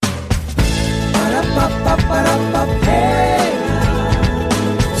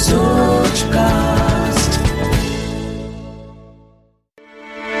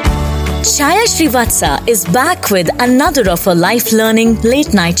Chaya Srivatsa is back with another of her life-learning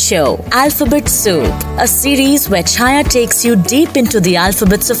late-night show, Alphabet Soup, a series where Chaya takes you deep into the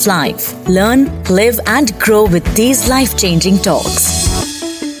alphabets of life. Learn, live and grow with these life-changing talks.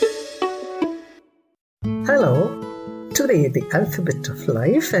 Hello. Today the alphabet of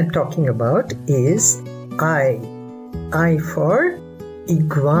life I'm talking about is I. I for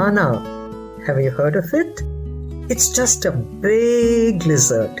iguana. Have you heard of it? It's just a big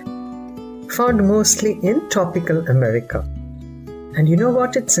lizard, found mostly in tropical America. And you know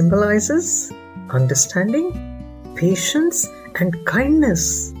what it symbolizes? Understanding, patience, and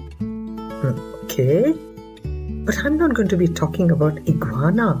kindness. Okay, but I'm not going to be talking about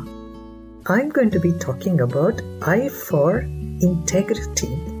iguana. I'm going to be talking about I for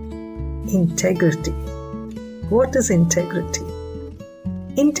integrity. Integrity. What is integrity?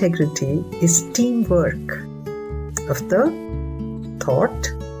 Integrity is teamwork of the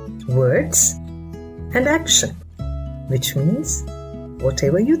thought, words and action, which means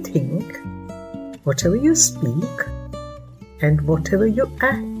whatever you think, whatever you speak and whatever you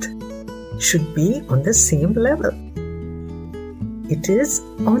act should be on the same level. It is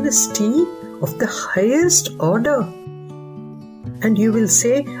honesty of the highest order. And you will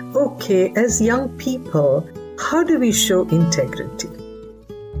say, okay, as young people, how do we show integrity?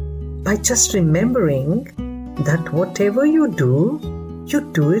 By just remembering that whatever you do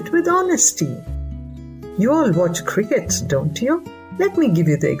it with honesty. You all watch cricket, don't you? Let me give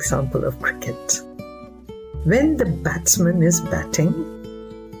you the example of cricket. When the batsman is batting,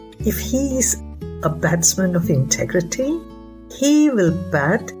 if he is a batsman of integrity, he will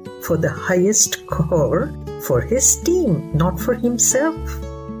bat for the highest score for his team, not for himself.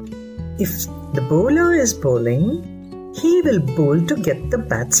 If the bowler is bowling, he will bowl to get the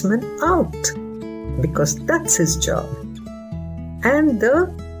batsman out, because that's his job. And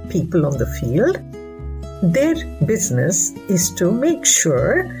the people on the field, their business is to make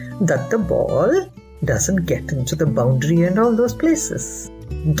sure that the ball doesn't get into the boundary and all those places,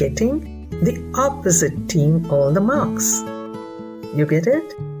 getting the opposite team all the marks. You get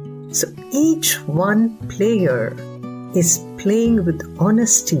it? So each one player is playing with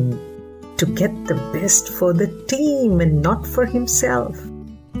honesty to get the best for the team and not for himself.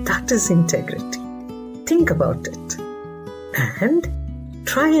 That is integrity. Think about it. And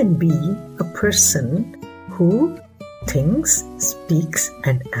try and be a person who thinks, speaks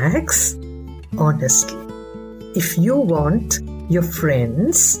and acts honestly. If you want your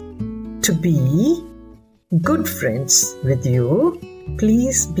friends to be good friends with you,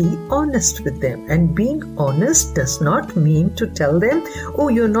 please be honest with them. And being honest does not mean to tell them, oh,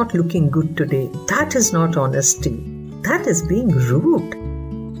 you're not looking good today. That is not honesty. That is being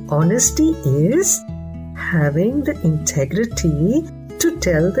rude. Honesty is having the integrity to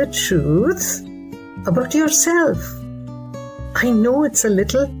tell the truth about yourself. I know it's a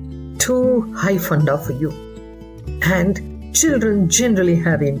little too high funda for you. And children generally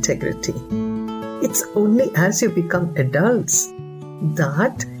have integrity. It's only as you become adults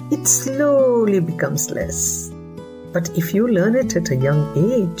that it slowly becomes less. But if you learn it at a young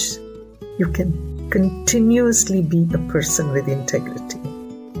age, you can continuously be a person with integrity.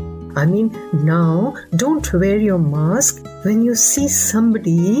 I mean, now don't wear your mask when you see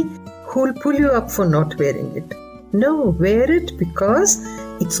somebody who'll pull you up for not wearing it. No, wear it because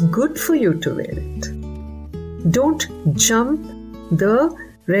it's good for you to wear it. Don't jump the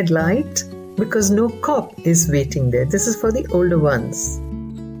red light because no cop is waiting there. This is for the older ones.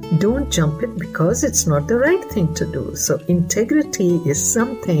 Don't jump it because it's not the right thing to do. So integrity is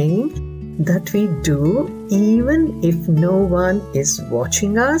something that we do even if no one is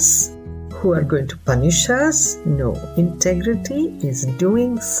watching us, who are going to punish us. No, integrity is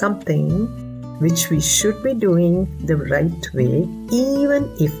doing something which we should be doing the right way,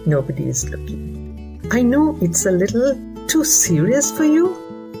 even if nobody is looking. I know it's a little too serious for you,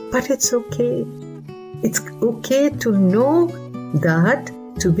 but it's okay. It's okay to know that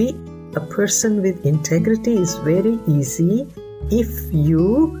to be a person with integrity is very easy if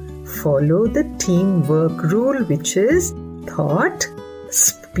you follow the teamwork rule, which is thought,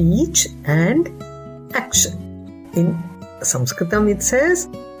 speech and action. In Sanskritam it says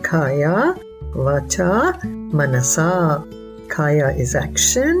Kaya, Vacha, Manasa. Kaya is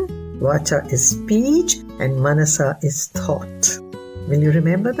action, Vacha is speech and Manasa is thought. Will you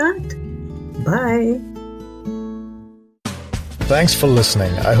remember that? Bye. Thanks for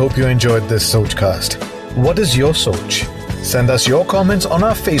listening. I hope you enjoyed this Sochcast. What is your Soch? Send us your comments on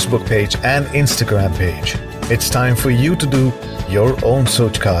our Facebook page and Instagram page. It's time for you to do your own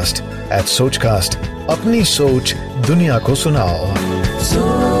Sochcast at Sochcast. Apni Soch Duniya ko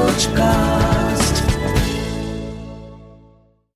sunao.